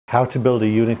how to build a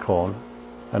unicorn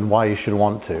and why you should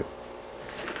want to.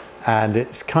 And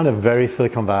it's kind of very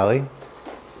Silicon Valley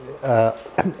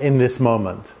in this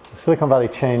moment. Silicon Valley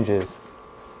changes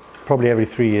probably every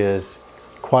 3 years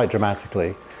quite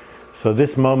dramatically. So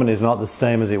this moment is not the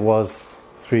same as it was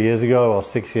 3 years ago or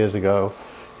 6 years ago.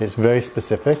 It's very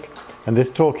specific. And this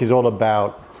talk is all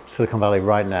about Silicon Valley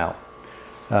right now.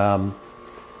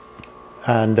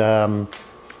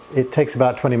 It takes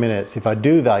about 20 minutes. If I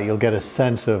do that, you'll get a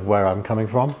sense of where I'm coming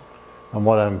from and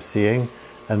what I'm seeing.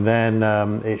 And then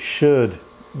it should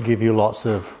give you lots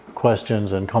of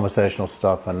questions and conversational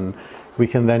stuff, and we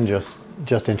can then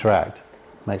just interact.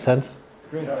 Make sense?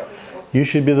 Great. You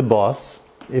should be the boss.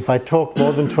 If I talk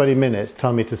more than 20 minutes,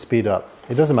 tell me to speed up.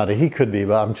 It doesn't matter. He could be,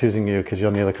 but I'm choosing you because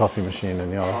you're near the coffee machine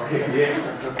and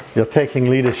you're taking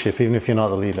leadership, even if you're not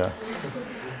the leader.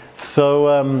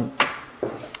 So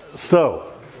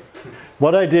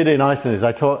what I did in Iceland is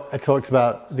I talked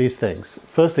about these things.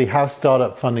 Firstly, how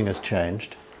startup funding has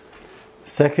changed.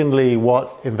 Secondly,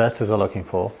 what investors are looking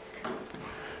for.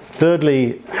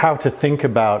 Thirdly, how to think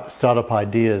about startup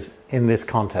ideas in this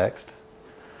context.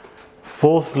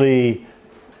 Fourthly,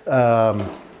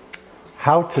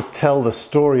 how to tell the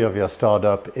story of your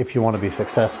startup if you want to be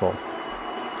successful.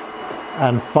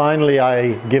 And finally,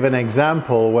 I give an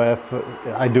example where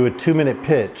I do a 2-minute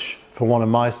pitch for one of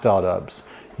my startups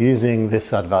using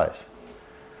this advice.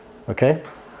 Okay?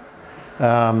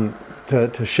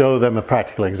 To show them a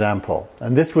practical example.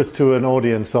 And this was to an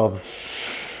audience of,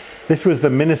 this was the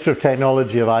Minister of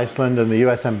Technology of Iceland and the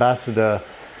US Ambassador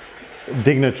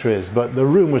dignitaries, but the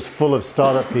room was full of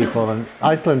startup people, and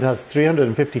Iceland has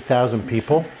 350,000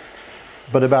 people,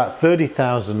 but about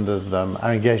 30,000 of them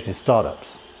are engaged in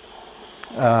startups,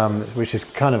 which is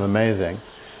kind of amazing,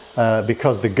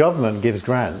 because the government gives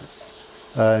grants.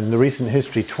 In the recent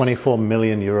history, 24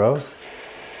 million euros.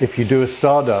 If you do a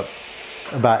startup,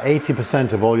 about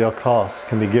 80% of all your costs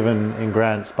can be given in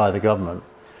grants by the government.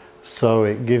 So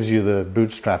it gives you the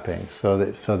bootstrapping. So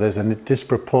there's a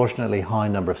disproportionately high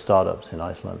number of startups in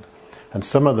Iceland. And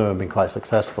some of them have been quite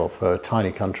successful. For a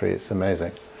tiny country, it's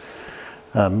amazing.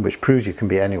 Which proves you can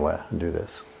be anywhere and do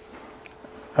this.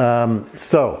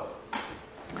 So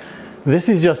this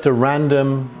is just a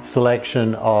random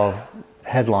selection of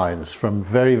headlines from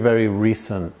very, very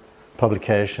recent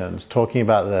publications talking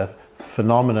about the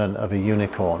phenomenon of a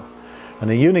unicorn. And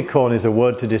a unicorn is a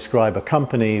word to describe a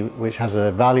company which has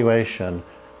a valuation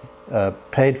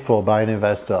paid for by an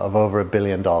investor of over $1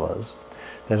 billion.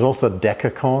 There's also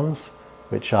decacorns,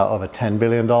 which are over $10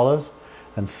 billion.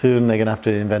 And soon they're going to have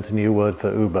to invent a new word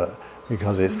for Uber,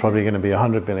 because it's probably going to be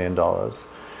 $100 billion.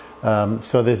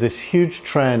 So there's this huge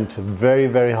trend to very,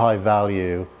 very high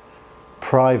value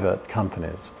private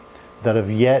companies that have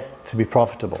yet to be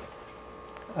profitable.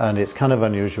 And it's kind of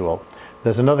unusual.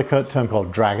 There's another term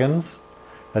called dragons.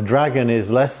 A dragon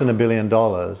is less than $1 billion,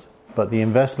 but the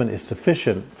investment is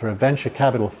sufficient for a venture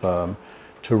capital firm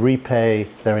to repay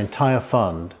their entire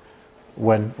fund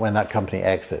when that company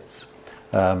exits.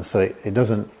 So it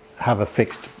doesn't have a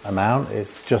fixed amount.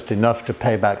 It's just enough to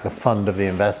pay back the fund of the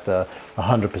investor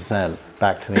 100%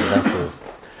 back to the investors.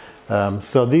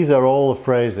 So these are all the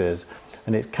phrases,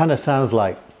 and it kind of sounds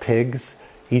like pigs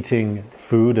eating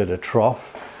food at a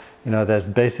trough. You know, there's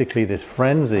basically this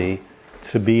frenzy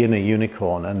to be in a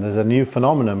unicorn, and there's a new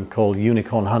phenomenon called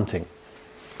unicorn hunting.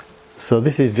 So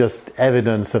this is just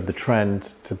evidence of the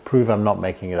trend to prove I'm not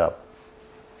making it up.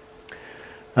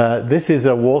 This is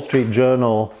a Wall Street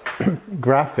Journal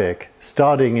graphic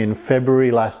starting in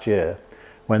February last year,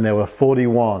 when there were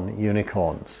 41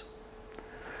 unicorns.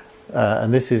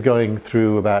 And this is going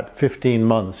through about 15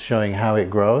 months, showing how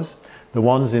it grows. The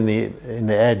ones in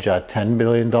the edge are $10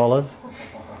 billion.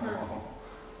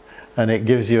 And it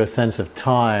gives you a sense of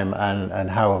time and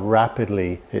how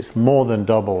rapidly it's more than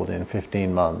doubled in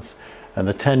 15 months. And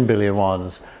the 10 billion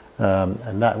ones,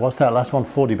 and that, what's that last one?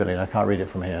 40 billion, I can't read it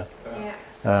from here.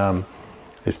 Yeah.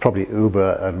 It's probably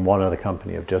Uber and one other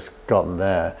company have just gotten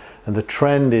there. And the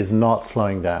trend is not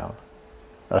slowing down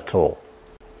at all.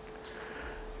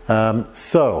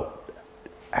 So,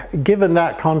 given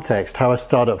that context, how has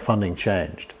startup funding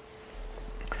changed?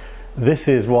 This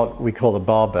is what we call the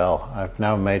barbell. I've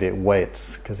now made it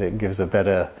weights because it gives a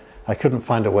better... I couldn't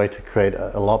find a way to create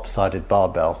a lopsided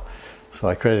barbell, so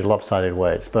I created lopsided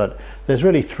weights. But there's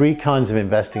really 3 kinds of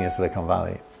investing in Silicon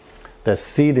Valley. There's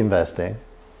seed investing,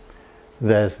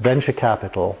 there's venture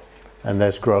capital, and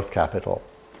there's growth capital.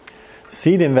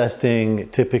 Seed investing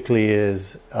typically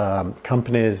is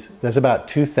companies... There's about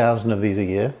 2,000 of these a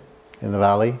year in the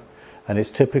Valley, and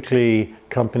it's typically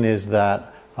companies that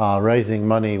are raising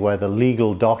money where the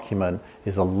legal document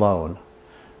is a loan.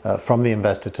 from the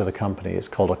investor to the company. It's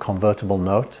called a convertible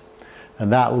note.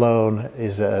 And that loan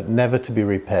is never to be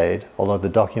repaid, although the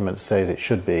document says it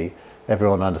should be.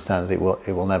 Everyone understands it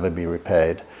will never be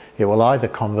repaid. It will either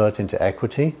convert into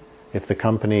equity if the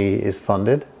company is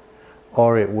funded,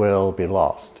 or it will be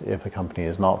lost if the company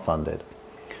is not funded.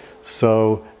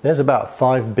 So there's about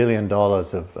 $5 billion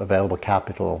of available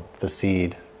capital for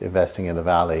seed investing in the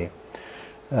Valley.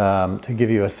 To give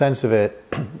you a sense of it,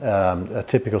 a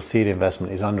typical seed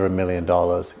investment is under $1 million,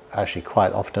 actually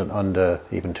quite often under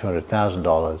even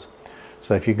 $200,000.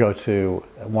 So if you go to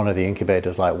one of the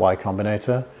incubators like Y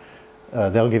Combinator,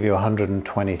 they'll give you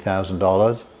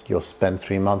 $120,000. You'll spend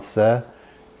 3 months there.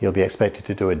 You'll be expected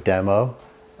to do a demo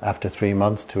after 3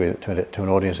 months to an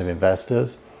audience of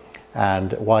investors.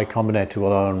 And Y Combinator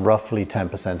will own roughly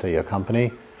 10% of your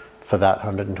company for that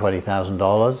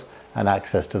 $120,000 and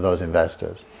access to those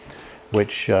investors,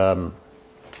 which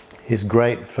is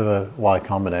great for Y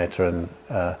Combinator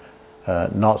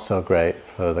and not so great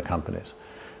for the companies,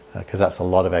 because that's a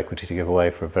lot of equity to give away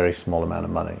for a very small amount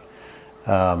of money.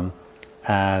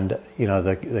 And you know,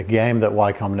 the game that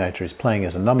Y Combinator is playing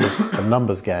is a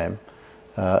numbers game.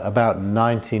 About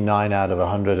 99 out of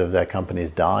 100 of their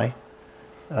companies die.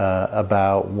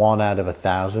 About 1 out of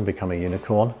 1,000 become a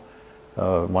unicorn,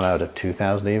 1 out of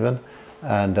 2,000 even.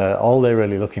 And all they're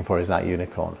really looking for is that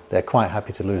unicorn. They're quite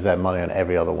happy to lose their money on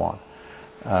every other one.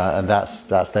 And that's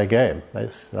their game.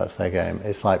 That's their game.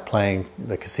 It's like playing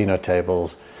the casino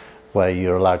tables where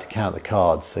you're allowed to count the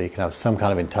cards, so you can have some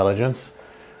kind of intelligence,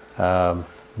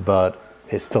 but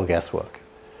it's still guesswork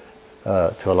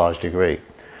to a large degree.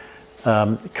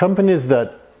 Companies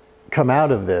that come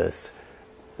out of this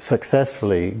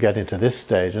successfully get into this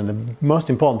stage, and the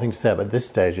most important thing to say about this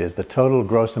stage is the total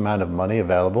gross amount of money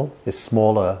available is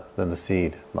smaller than the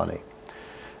seed money.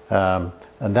 And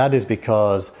that is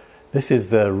because this is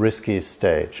the riskiest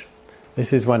stage.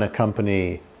 This is when a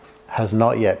company has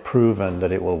not yet proven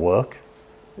that it will work.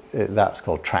 That's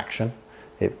called traction.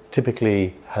 It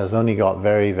typically has only got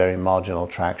very, very marginal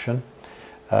traction.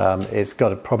 It's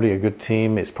got probably a good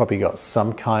team. It's probably got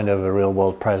some kind of a real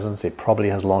world presence. It probably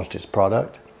has launched its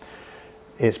product.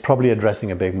 It's probably addressing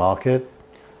a big market,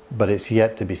 but it's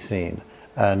yet to be seen.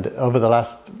 And over the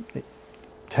last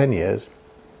 10 years,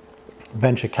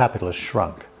 venture capital has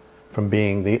shrunk from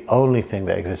being the only thing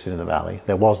that existed in the Valley.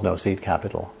 There was no seed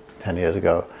capital 10 years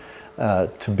ago,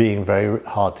 to being very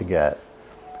hard to get.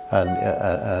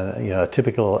 And you know, a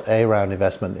typical A-round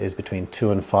investment is between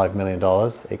 $2 and $5 million.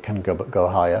 It can go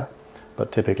higher,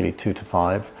 but typically 2 to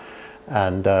 5.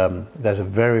 And there's a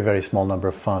very, very small number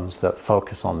of funds that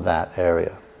focus on that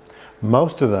area.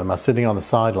 Most of them are sitting on the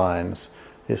sidelines.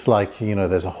 It's like, you know,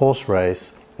 there's a horse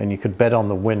race and you could bet on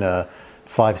the winner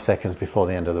 5 seconds before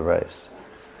the end of the race.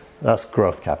 That's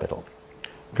growth capital.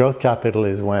 Growth capital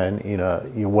is when, you know,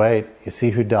 you wait, you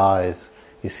see who dies,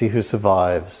 you see who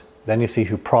survives, then you see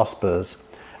who prospers,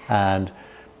 and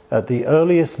at the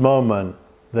earliest moment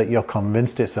that you're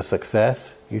convinced it's a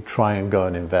success, you try and go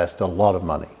and invest a lot of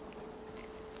money,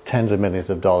 tens of millions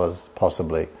of dollars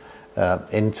possibly,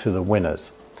 into the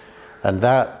winners. And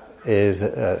that is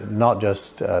not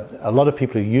just a lot of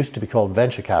people who used to be called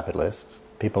venture capitalists,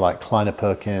 people like Kleiner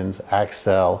Perkins,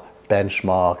 Accel,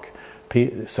 Benchmark,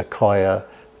 Sequoia,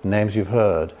 names you've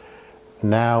heard,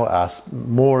 now are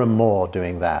more and more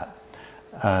doing that,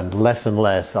 and less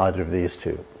either of these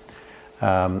two.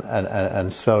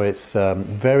 And so it's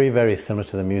very, very similar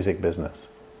to the music business.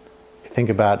 If you think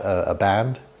about a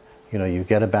band, you know, you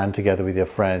get a band together with your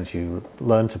friends, you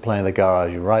learn to play in the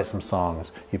garage, you write some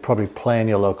songs, you probably play in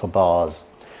your local bars.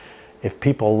 If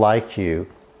people like you,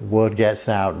 word gets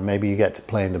out, and maybe you get to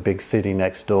play in the big city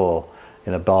next door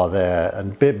in a bar there,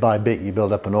 and bit by bit you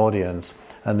build up an audience,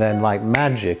 and then like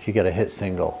magic you get a hit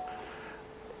single.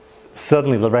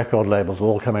 Suddenly the record labels are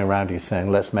all coming around you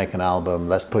saying, let's make an album,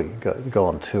 let's go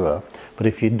on tour. But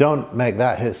if you don't make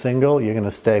that hit single, you're going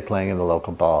to stay playing in the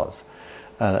local bars.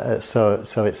 So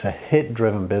it's a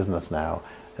hit-driven business now.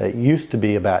 It used to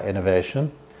be about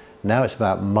innovation. Now it's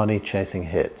about money chasing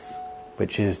hits,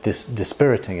 which is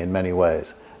dispiriting in many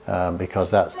ways,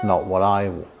 because that's not what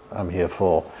I am here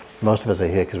for. Most of us are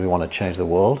here because we want to change the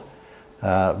world.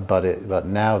 But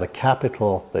now the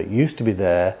capital that used to be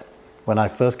there, when I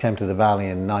first came to the Valley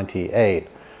in '98,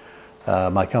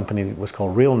 my company was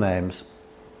called Real Names.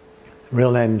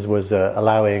 Real Names was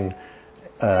allowing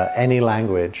any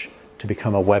language to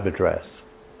become a web address.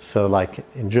 So like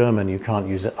in German, you can't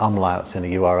use umlauts in a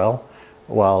URL.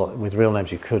 Well, with Real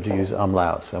Names, you could use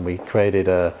umlauts. And we created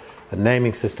a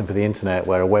naming system for the internet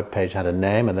where a web page had a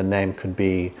name, and the name could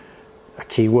be a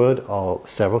keyword or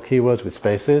several keywords with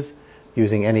spaces.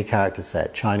 using any character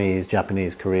set, Chinese,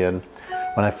 Japanese, Korean.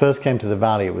 When I first came to the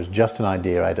Valley, it was just an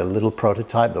idea. I had a little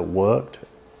prototype that worked,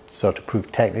 so to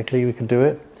prove technically we could do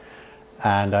it.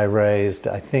 And I raised,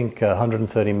 I think,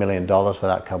 $130 million for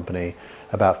that company.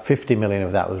 About 50 million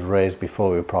of that was raised before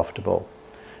we were profitable,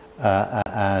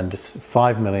 and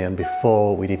 5 million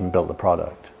before we'd even built the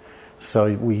product.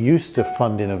 So we used to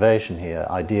fund innovation here,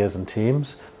 ideas and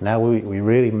teams. Now we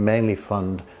really mainly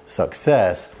fund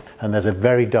success, and there's a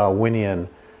very Darwinian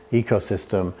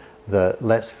ecosystem that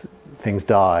lets things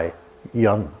die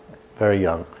young, very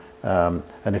young.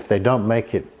 And if they don't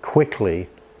make it quickly,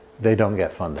 they don't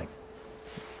get funding.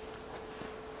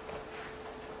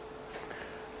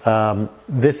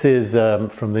 This is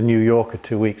from the New Yorker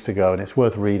 2 weeks ago, and it's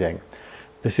worth reading.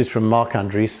 This is from Mark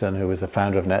Andreessen, who was the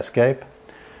founder of Netscape,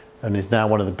 and is now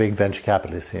one of the big venture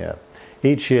capitalists here.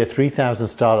 Each year, 3,000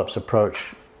 startups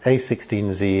approach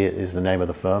A16Z is the name of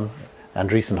the firm.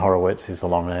 Andreessen Horowitz is the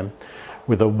long name,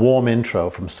 with a warm intro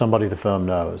from somebody the firm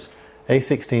knows.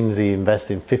 A16Z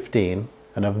invests in 15,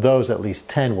 and of those, at least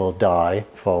 10 will die,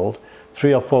 fold,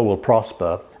 3 or 4 will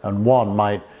prosper, and 1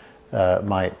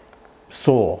 might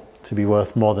soar to be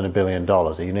worth more than $1 billion,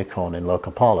 a unicorn in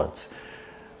local parlance.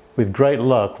 With great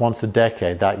luck, once a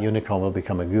decade, that unicorn will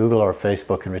become a Google or a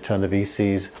Facebook and return the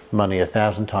VC's money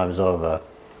 1,000 times over.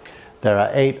 There are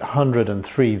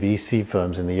 803 VC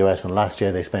firms in the US, and last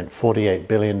year they spent $48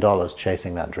 billion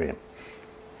chasing that dream.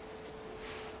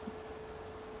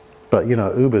 But you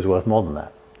know, Uber's worth more than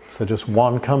that. So just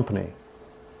one company.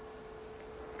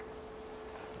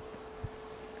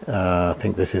 I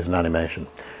think this is an animation.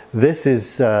 This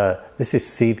is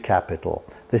seed capital.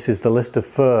 This is the list of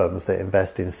firms that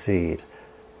invest in seed.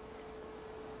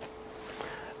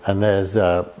 And there's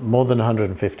more than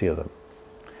 150 of them.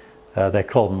 They're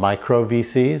called micro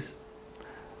VCs,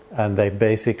 and they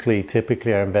basically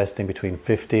typically are investing between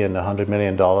 $50 and $100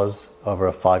 million over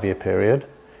a 5-year period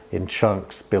in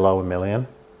chunks below $1 million.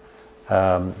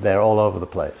 They're all over the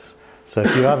place. So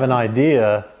if you have an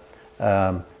idea,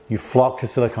 you flock to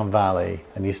Silicon Valley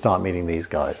and you start meeting these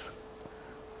guys.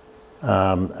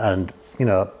 And you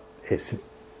know,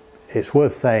 it's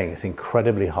worth saying it's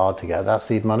incredibly hard to get that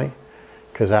seed money,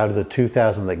 because out of the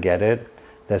 2,000 that get it,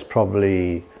 there's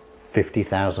probably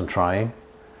 50,000 trying.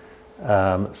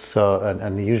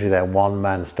 And usually they're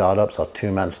one-man startups or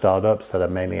two-man startups that are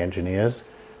mainly engineers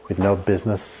with no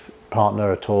business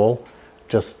partner at all,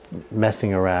 just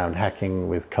messing around, hacking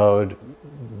with code,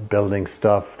 building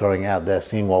stuff, throwing it out there,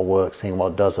 seeing what works, seeing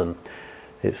what doesn't.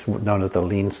 It's known as the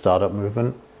lean startup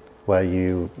movement, where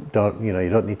you don't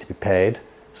need to be paid,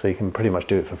 so you can pretty much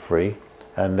do it for free.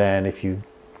 And then if you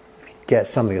get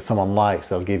something that someone likes,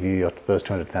 they'll give you your first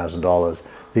 $200,000.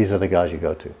 These are the guys you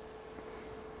go to.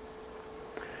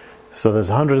 So there's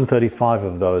 135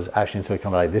 of those actually in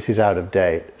Silicon Valley. This is out of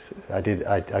date.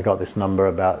 I got this number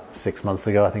about 6 months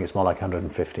ago. I think it's more like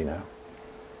 150 now.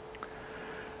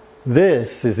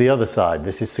 This is the other side.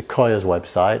 This is Sequoia's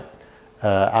website.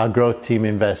 Our growth team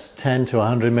invests $10 to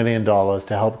 $100 million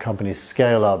to help companies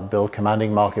scale up, build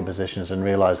commanding market positions, and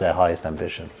realize their highest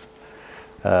ambitions.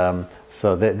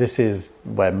 So this is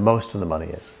where most of the money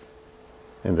is,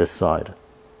 in this side.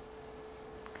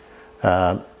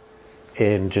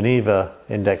 In Geneva,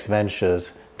 Index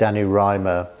Ventures, Danny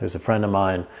Reimer, who's a friend of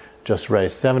mine, just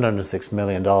raised $706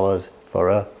 million for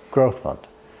a growth fund.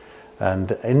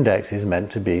 And Index is meant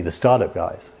to be the startup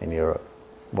guys in Europe.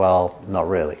 Well, not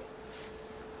really.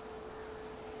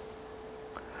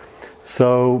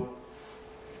 So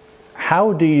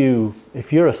how do you,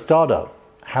 if you're a startup,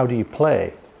 how do you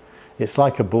play? It's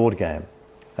like a board game.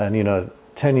 And you know,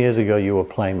 10 years ago you were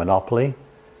playing Monopoly.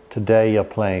 Today you're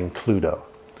playing Cluedo.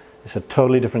 It's a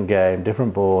totally different game,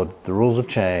 different board. The rules have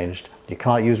changed. You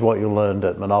can't use what you learned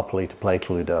at Monopoly to play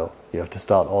Cluedo. You have to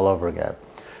start all over again.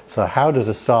 So how does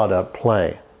a startup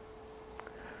play?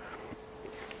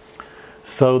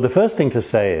 So the first thing to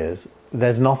say is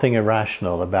there's nothing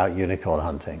irrational about unicorn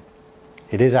hunting.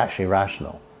 It is actually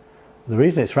rational. The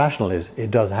reason it's rational is it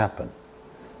does happen.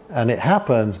 And it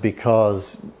happens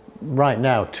because right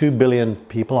now 2 billion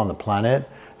people on the planet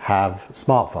have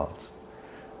smartphones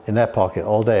in their pocket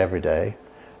all day, every day,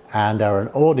 and are an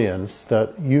audience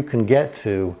that you can get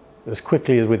to as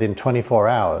quickly as within 24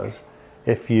 hours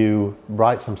if you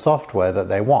write some software that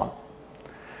they want.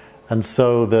 And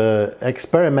so the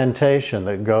experimentation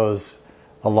that goes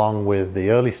along with the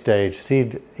early stage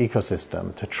seed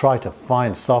ecosystem to try to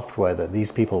find software that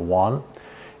these people want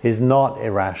is not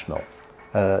irrational.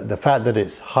 The fact that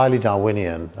it's highly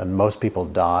Darwinian and most people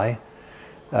die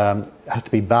has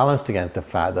to be balanced against the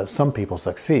fact that some people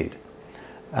succeed.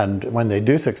 And when they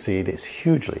do succeed, it's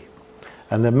hugely.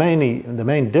 And the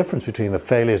main difference between the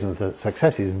failures and the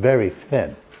success is very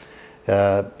thin.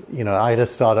 I had a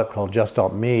startup called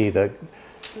Just.me that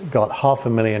got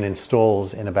 500,000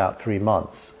 installs in about 3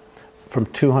 months from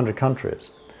 200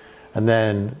 countries, and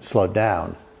then slowed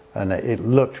down. And it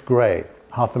looked great.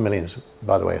 500,000 is,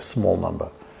 by the way, a small number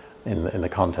in the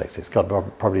context. It's got to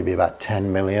probably be about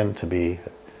 10 million to be,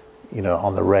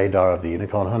 on the radar of the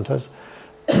unicorn hunters.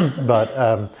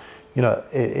 But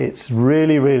it's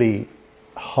really, really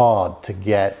hard to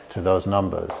get to those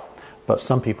numbers. But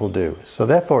some people do. So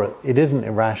therefore, it isn't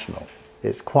irrational.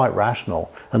 It's quite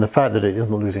rational. And the fact that it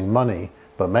isn't losing money,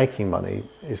 but making money,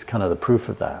 is kind of the proof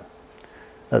of that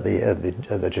at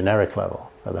the generic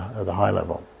level, at the high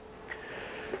level.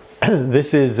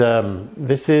 This is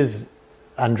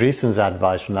Andreessen's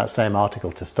advice from that same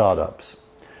article to startups.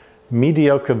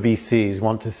 Mediocre VCs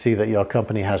want to see that your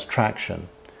company has traction.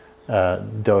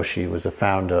 Doshi was a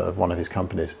founder of one of his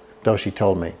companies. Doshi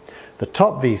told me, the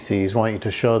top VCs want you to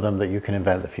show them that you can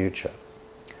invent the future.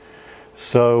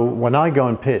 So when I go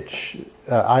and pitch,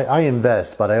 I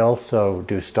invest, but I also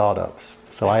do startups.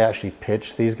 So I actually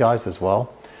pitch these guys as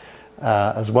well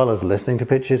as listening to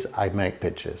pitches. I make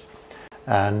pitches,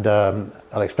 and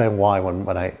I'll explain why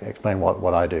when I explain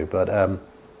what I do. But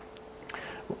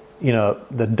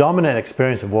the dominant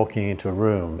experience of walking into a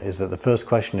room is that the first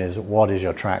question is, what is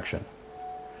your traction?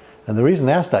 And the reason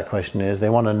they ask that question is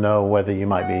they want to know whether you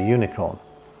might be a unicorn.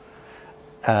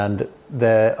 And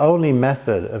their only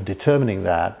method of determining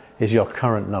that is your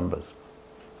current numbers.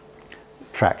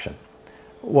 Traction.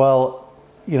 Well,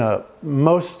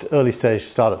 most early stage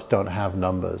startups don't have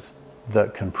numbers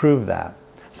that can prove that.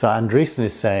 So Andreessen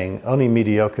is saying only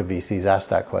mediocre VCs ask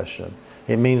that question.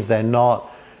 It means they're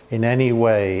not in any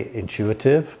way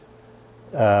intuitive,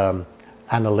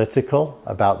 analytical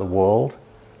about the world,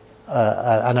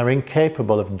 and are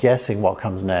incapable of guessing what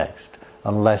comes next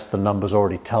unless the numbers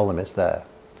already tell them it's there.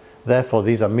 Therefore,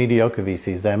 these are mediocre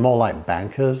VCs. They're more like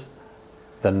bankers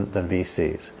than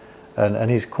VCs. And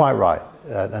he's quite right.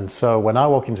 And so when I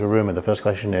walk into a room and the first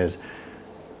question is,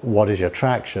 what is your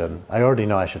traction? I already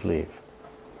know I should leave.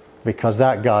 Because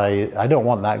that guy, I don't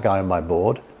want that guy on my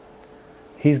board.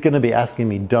 He's going to be asking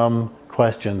me dumb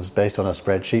questions based on a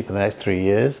spreadsheet for the next 3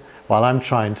 years while I'm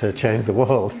trying to change the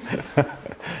world.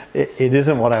 It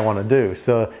isn't what I want to do.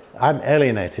 So I'm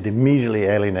immediately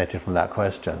alienated from that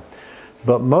question.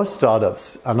 But most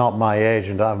startups are not my age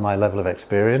and don't have my level of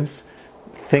experience,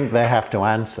 think they have to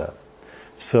answer.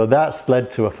 So that's led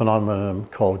to a phenomenon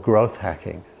called growth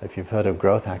hacking, if you've heard of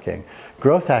growth hacking.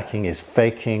 Growth hacking is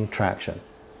faking traction.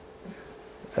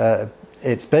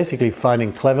 It's basically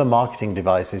finding clever marketing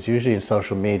devices, usually in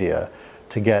social media,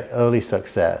 to get early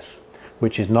success,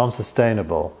 which is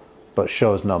non-sustainable, but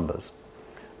shows numbers.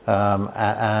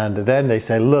 And then they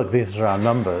say, look, these are our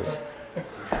numbers.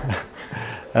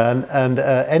 and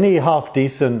any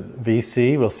half-decent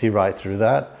VC will see right through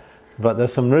that, but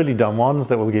there's some really dumb ones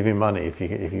that will give you money if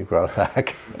you growth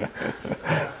hack.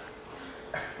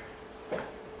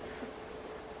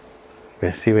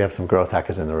 See, we have some growth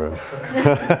hackers in the room.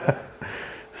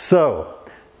 So,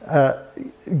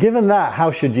 given that,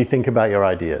 how should you think about your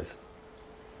ideas?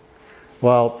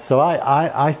 Well, so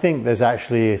I think there's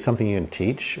actually something you can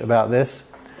teach about this.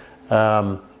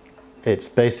 It's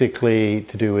basically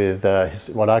to do with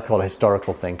what I call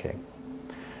historical thinking.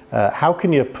 How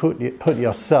can you put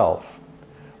yourself,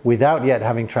 without yet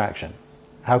having traction,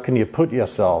 how can you put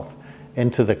yourself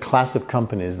into the class of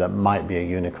companies that might be a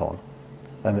unicorn?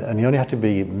 And you only have to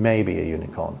be maybe a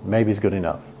unicorn. Maybe is good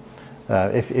enough.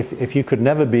 If you could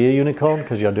never be a unicorn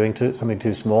because you're doing something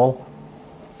too small,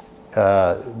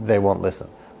 they won't listen.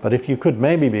 But if you could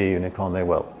maybe be a unicorn, they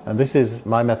will. And this is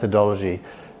my methodology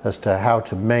as to how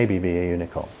to maybe be a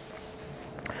unicorn.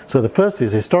 So the first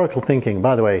is historical thinking.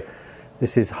 By the way,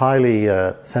 this is highly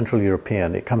Central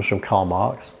European. It comes from Karl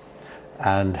Marx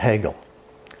and Hegel.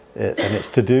 And it's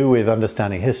to do with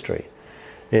understanding history.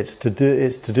 It's to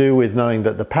do with knowing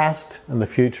that the past and the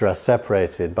future are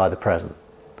separated by the present.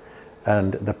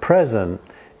 And the present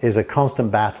is a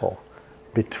constant battle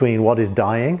between what is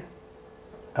dying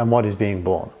and what is being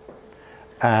born.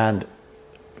 And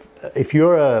if you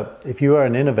are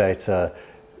an innovator,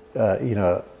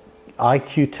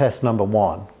 IQ test number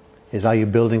one is, are you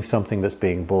building something that's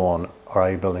being born, or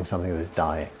are you building something that is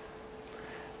dying?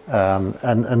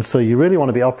 And so you really want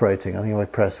to be operating, I think my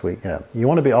press week, yeah. You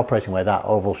want to be operating where that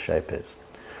oval shape is,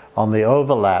 on the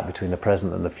overlap between the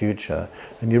present and the future.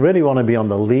 And you really want to be on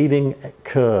the leading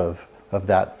curve of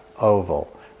that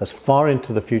oval, as far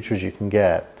into the future as you can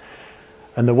get.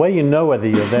 And the way you know whether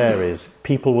you're there is,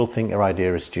 people will think your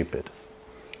idea is stupid.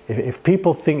 If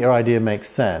people think your idea makes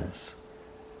sense,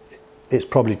 it's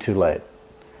probably too late.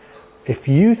 If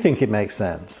you think it makes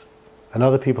sense and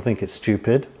other people think it's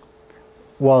stupid,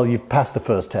 well, you've passed the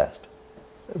first test,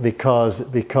 because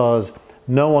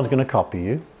no one's going to copy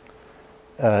you.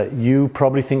 You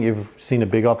probably think you've seen a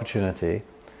big opportunity,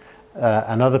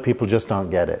 and other people just don't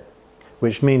get it.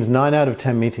 Which means 9 out of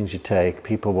 10 meetings you take,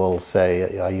 people will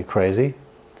say, "Are you crazy?"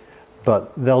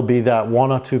 But there'll be that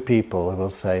 1 or 2 people who will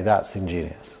say, "That's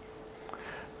ingenious."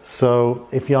 So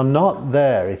if you're not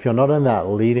there, if you're not on that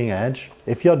leading edge,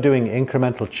 if you're doing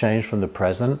incremental change from the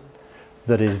present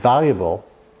that is valuable,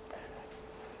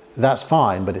 that's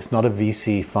fine, but it's not a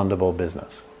VC fundable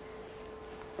business.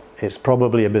 It's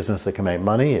probably a business that can make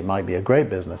money. It might be a great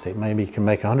business. It maybe can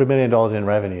make $100 million in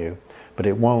revenue, but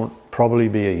it won't probably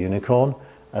be a unicorn,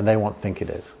 and they won't think it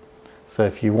is. So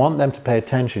if you want them to pay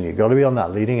attention, you've got to be on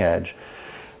that leading edge.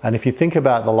 And if you think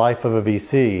about the life of a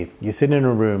VC, you sit in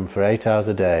a room for 8 hours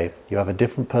a day, you have a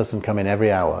different person come in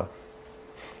every hour.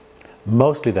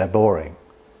 Mostly they're boring.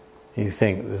 You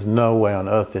think there's no way on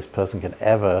earth this person can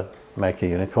ever make a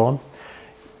unicorn.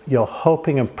 You're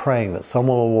hoping and praying that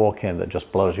someone will walk in that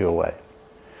just blows you away.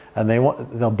 And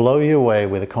they'll blow you away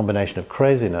with a combination of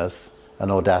craziness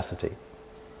and audacity.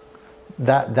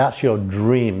 That's your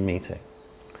dream meeting.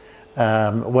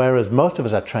 Whereas most of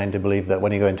us are trained to believe that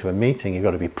when you go into a meeting, you've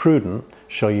got to be prudent,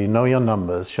 show you know your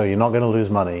numbers, show you're not going to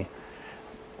lose money.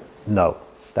 No,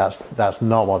 that's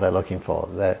not what they're looking for.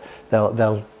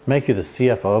 They'll make you the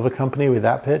CFO of a company with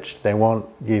that pitch. They won't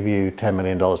give you $10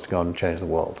 million to go and change the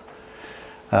world.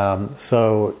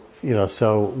 So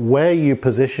where you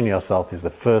position yourself is the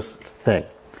first thing.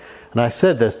 And I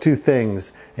said there's 2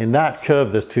 things. In that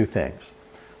curve, there's 2 things.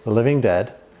 The living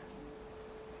dead,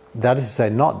 that is to say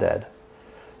not dead,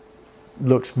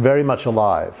 looks very much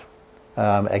alive.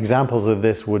 Examples of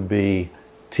this would be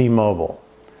T-Mobile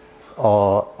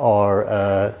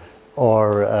or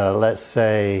let's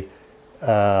say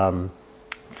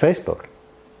Facebook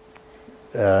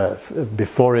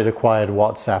before it acquired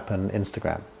WhatsApp and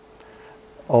Instagram,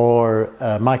 or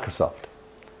Microsoft,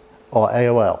 or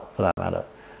AOL for that matter.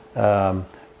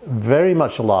 Very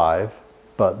much alive,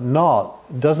 but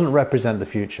doesn't represent the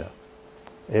future.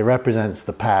 It represents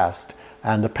the past,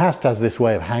 and the past has this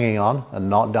way of hanging on and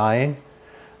not dying,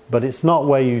 but it's not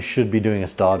where you should be doing a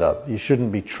startup. You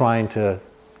shouldn't be trying to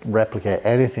replicate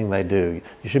anything they do.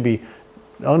 You should be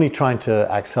only trying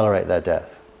to accelerate their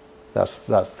death.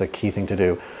 That's the key thing to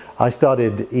do. I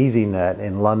started EasyNet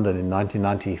in London in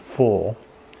 1994.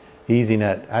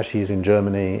 EasyNet actually is in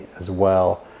Germany as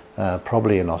well,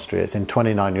 probably in Austria. It's in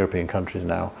 29 European countries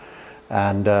now.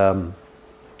 And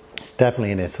it's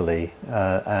definitely in Italy,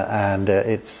 and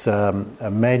it's a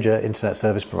major internet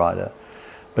service provider.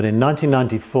 But in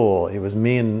 1994, it was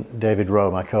me and David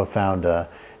Rowe, my co-founder,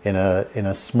 in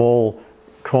a small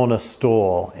corner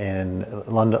store in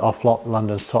London, off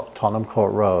London's Tottenham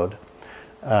Court Road,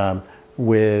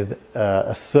 with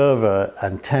a server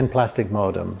and 10 plastic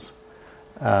modems,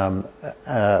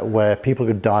 where people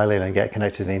could dial in and get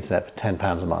connected to the internet for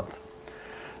 £10 a month.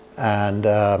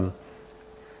 And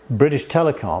British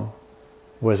Telecom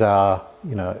was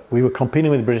we were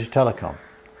competing with British Telecom.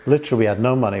 Literally, we had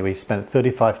no money. We spent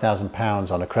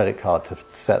 £35,000 on a credit card to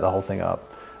set the whole thing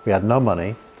up. We had no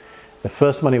money. The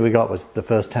first money we got was the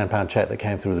first £10 check that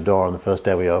came through the door on the first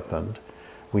day we opened.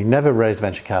 We never raised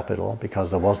venture capital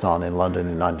because there was none in London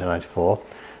in 1994.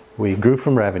 We grew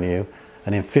from revenue,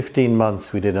 and in 15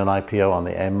 months we did an IPO on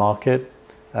the AIM market,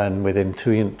 and within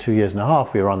 2 years and a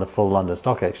half we were on the full London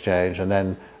Stock Exchange, and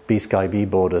then BSkyB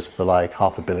bought us for like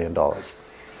 $500 million.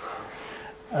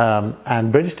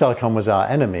 And British Telecom was our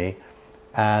enemy,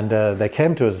 and they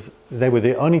came to us. They were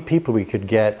the only people we could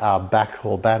get our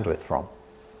backhaul bandwidth from,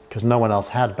 because no one else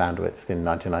had bandwidth in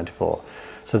 1994.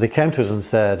 So they came to us and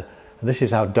said, this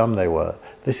is how dumb they were.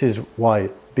 This is why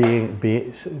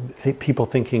people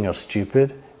thinking you're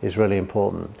stupid is really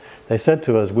important. They said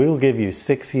to us, we'll give you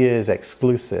 6 years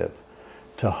exclusive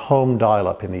to home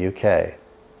dial-up in the UK.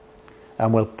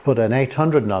 And we'll put an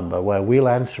 800 number where we'll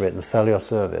answer it and sell your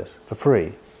service for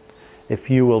free if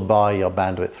you will buy your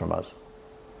bandwidth from us.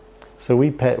 So we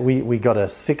got a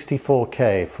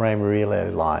 64K frame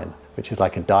relay line, which is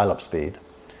like a dial-up speed,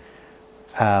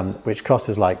 which cost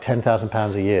us like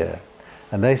 £10,000 a year.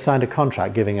 And they signed a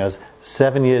contract giving us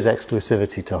 7 years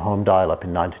exclusivity to home dial-up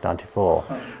in 1994,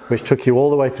 which took you all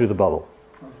the way through the bubble.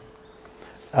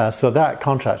 So that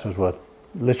contract was worth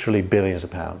literally billions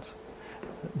of pounds.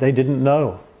 They didn't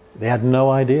know. They had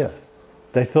no idea.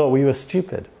 They thought we were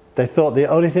stupid. They thought the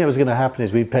only thing that was going to happen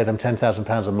is we'd pay them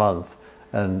 £10,000 a month,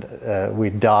 and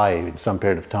we'd die in some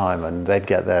period of time, and they'd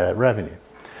get their revenue.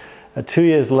 2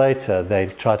 years later, they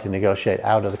tried to negotiate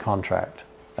out of the contract,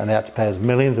 and they had to pay us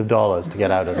millions of dollars to get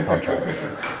out of the contract.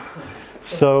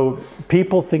 So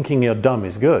people thinking you're dumb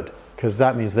is good, because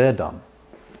that means they're dumb.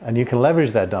 And you can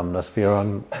leverage their dumbness for your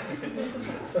own...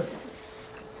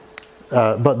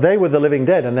 but they were the living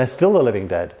dead, and they're still the living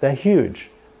dead. They're huge,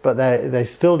 but they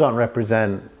still don't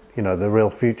represent, the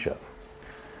real future.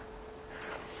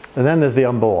 And then there's the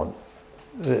unborn.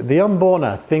 The unborn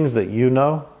are things that you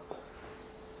know,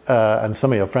 and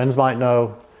some of your friends might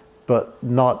know, but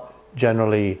not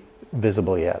generally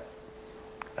visible yet.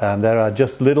 There are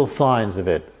just little signs of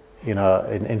it,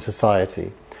 in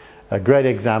society. A great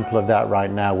example of that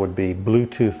right now would be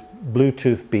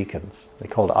Bluetooth beacons. They're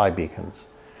called iBeacons.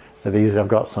 These, I've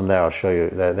got some there, I'll show you.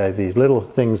 They're these little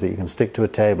things that you can stick to a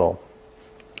table,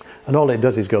 and all it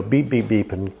does is go beep, beep,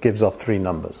 beep, and gives off 3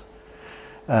 numbers.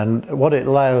 And what it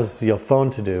allows your phone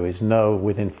to do is know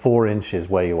within 4 inches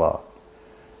where you are.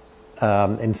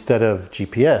 Instead of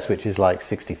GPS, which is like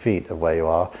 60 feet of where you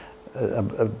are,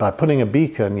 by putting a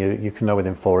beacon, you can know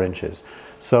within 4 inches.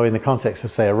 So in the context of,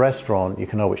 say, a restaurant, you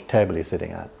can know which table you're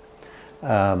sitting at.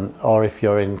 Or if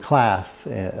you're in class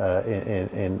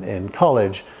in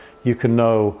college, you can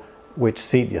know which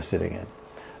seat you're sitting in.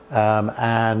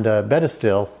 And better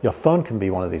still, your phone can be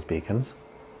one of these beacons.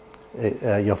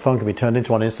 Your phone can be turned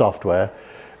into one in software,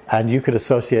 and you could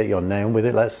associate your name with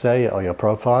it, let's say, or your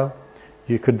profile.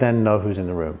 You could then know who's in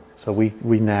the room. So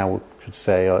we now could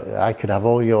say, I could have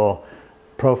all your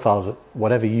profiles,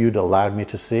 whatever you'd allowed me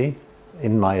to see,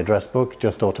 in my address book,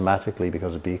 just automatically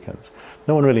because of beacons.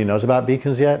 No one really knows about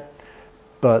beacons yet,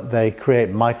 but they create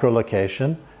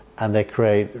micro-location, and they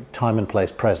create time and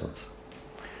place presence.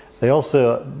 They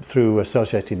also, through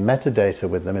associated metadata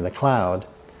with them in the cloud,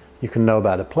 you can know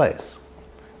about a place.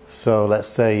 So let's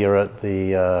say you're at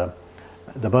the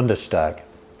Bundestag.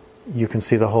 You can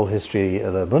see the whole history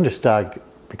of the Bundestag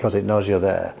because it knows you're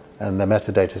there, and the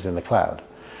metadata is in the cloud.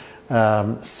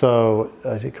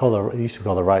 Is it called? It used to be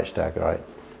called the Reichstag, right?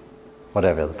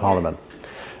 Whatever, the Parliament.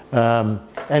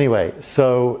 Anyway,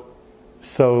 so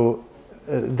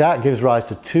that gives rise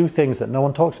to 2 things that no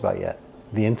one talks about yet: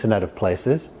 the Internet of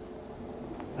Places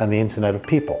and the Internet of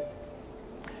People.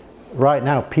 Right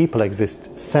now, people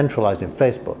exist centralized in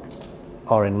Facebook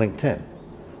or in LinkedIn.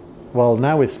 Well,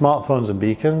 now with smartphones and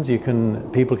beacons,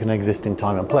 people can exist in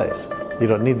time and place. You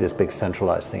don't need this big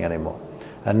centralized thing anymore.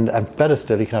 And better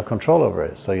still, you can have control over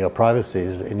it, so your privacy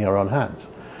is in your own hands.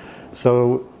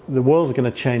 So the world's going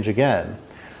to change again,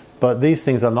 but these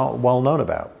things are not well known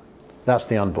about. That's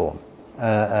the unborn.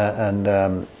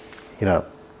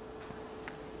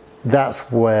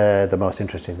 That's where the most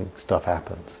interesting stuff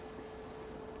happens.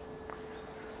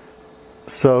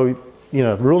 So,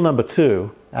 rule number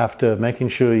 2, after making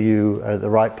sure you are at the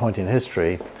right point in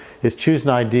history, is choose an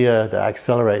idea that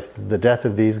accelerates the death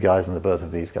of these guys and the birth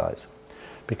of these guys.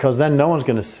 Because then no one's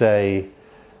going to say,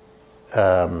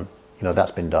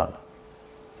 that's been done.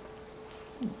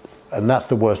 And that's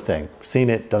the worst thing. Seen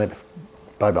it, done it,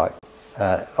 bye-bye.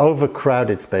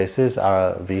 Overcrowded spaces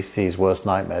are VC's worst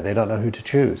nightmare. They don't know who to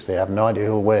choose. They have no idea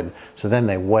who will win. So then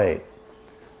they wait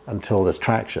until there's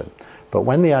traction. But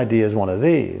when the idea is one of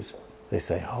these, they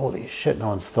say, holy shit, no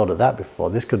one's thought of that before.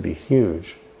 This could be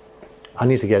huge. I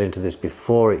need to get into this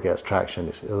before it gets traction,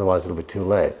 otherwise it'll be too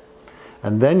late.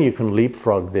 And then you can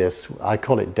leapfrog this. I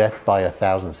call it death by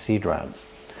 1,000 seed rounds.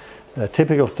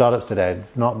 Typical startups today are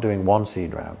not doing 1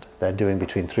 seed round. They're doing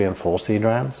between 3 and 4 seed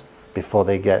rounds before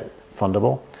they get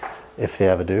fundable, if they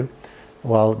ever do.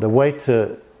 Well, the way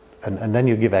to... And then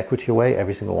you give equity away,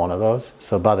 every single one of those.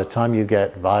 So by the time you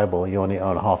get viable, you only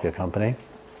own half your company.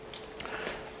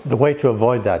 The way to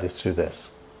avoid that is through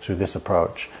this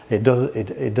approach. It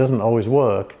doesn't always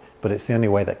work, but it's the only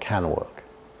way that can work.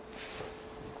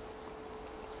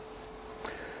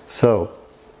 So,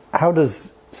 how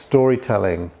does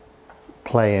storytelling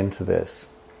play into this?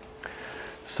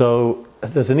 So,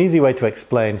 there's an easy way to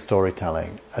explain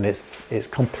storytelling, and it's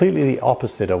completely the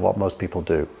opposite of what most people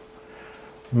do.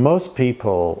 Most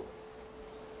people,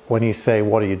 when you say,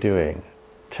 what are you doing,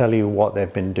 tell you what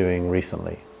they've been doing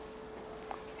recently.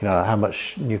 How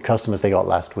much new customers they got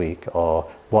last week, or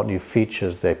what new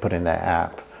features they put in their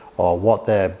app, or what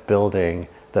they're building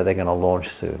that they're going to launch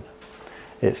soon.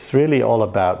 It's really all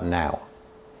about now,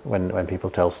 when people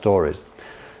tell stories.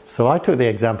 So I took the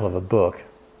example of a book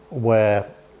where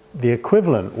the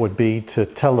equivalent would be to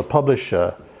tell the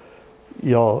publisher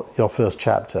your first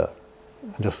chapter,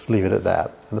 and just leave it at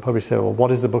that. And the publisher said, well,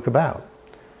 what is the book about?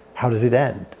 How does it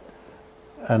end?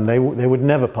 And they would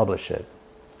never publish it.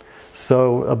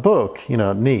 So a book,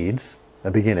 needs a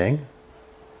beginning,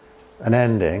 an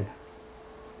ending,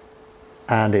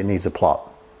 and it needs a plot.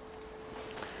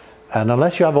 And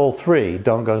unless you have all 3,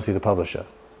 don't go and see the publisher.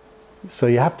 So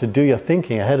you have to do your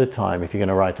thinking ahead of time if you're going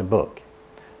to write a book.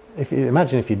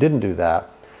 Imagine if you didn't do that,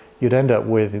 you'd end up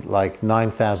with like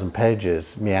 9,000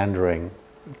 pages meandering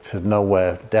to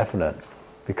nowhere definite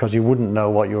because you wouldn't know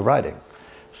what you were writing.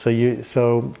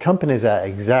 So companies are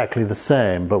exactly the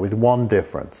same, but with one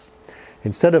difference.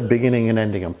 Instead of beginning and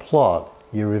ending and plot,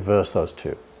 you reverse those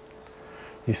two.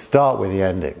 You start with the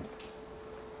ending.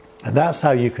 And that's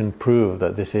how you can prove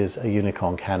that this is a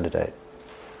unicorn candidate.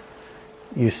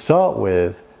 You start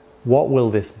with, what will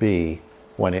this be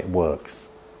when it works?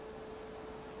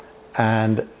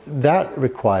 And that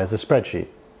requires a spreadsheet.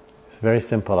 It's very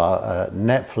simple.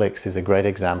 Netflix is a great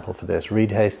example for this.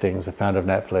 Reed Hastings, the founder of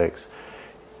Netflix,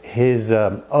 his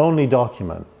only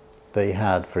document that he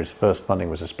had for his first funding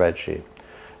was a spreadsheet.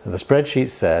 And the spreadsheet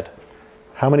said,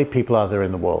 how many people are there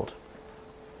in the world?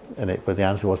 And the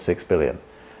answer was 6 billion.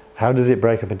 How does it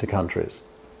break up into countries?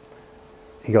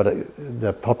 You got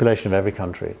the population of every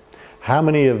country. How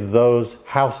many of those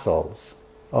households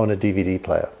own a DVD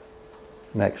player?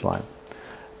 Next line.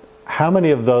 How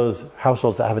many of those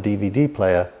households that have a DVD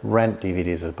player rent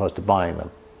DVDs as opposed to buying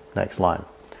them? Next line.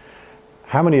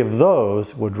 How many of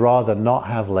those would rather not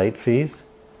have late fees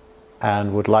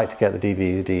and would like to get the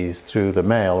DVDs through the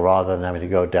mail rather than having to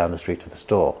go down the street to the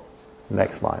store?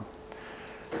 Next line.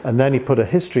 And then he put a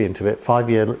history into it,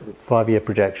 five-year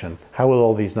projection. How will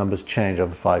all these numbers change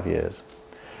over 5 years?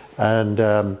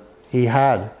 And he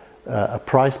had a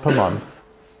price per month,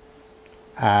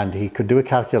 and he could do a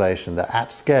calculation that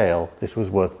at scale, this was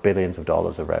worth billions of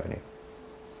dollars of revenue.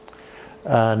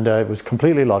 And it was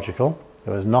completely logical.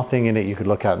 There was nothing in it you could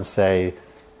look at and say,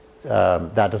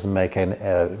 that doesn't make any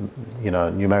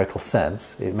numerical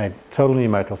sense. It made total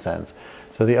numerical sense.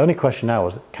 So the only question now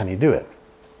was, can he do it?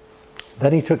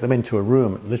 Then he took them into a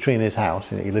room, literally in his house.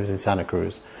 He lives in Santa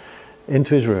Cruz.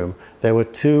 Into his room, there were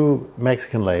 2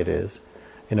 Mexican ladies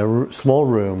in a small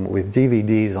room with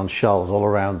DVDs on shelves all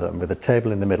around them, with a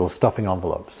table in the middle, stuffing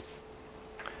envelopes.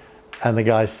 And the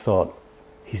guys thought,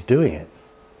 he's doing it.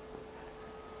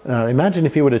 Now imagine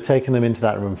if he would have taken them into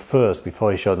that room first before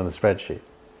he showed them the spreadsheet.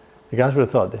 The guys would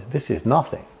have thought, this is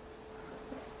nothing.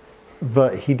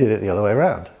 But he did it the other way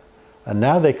around. And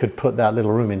now they could put that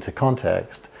little room into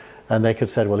context, and they could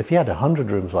say, well, if he had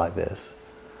 100 rooms like this,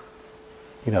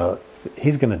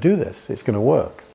 he's going to do this. It's going to work.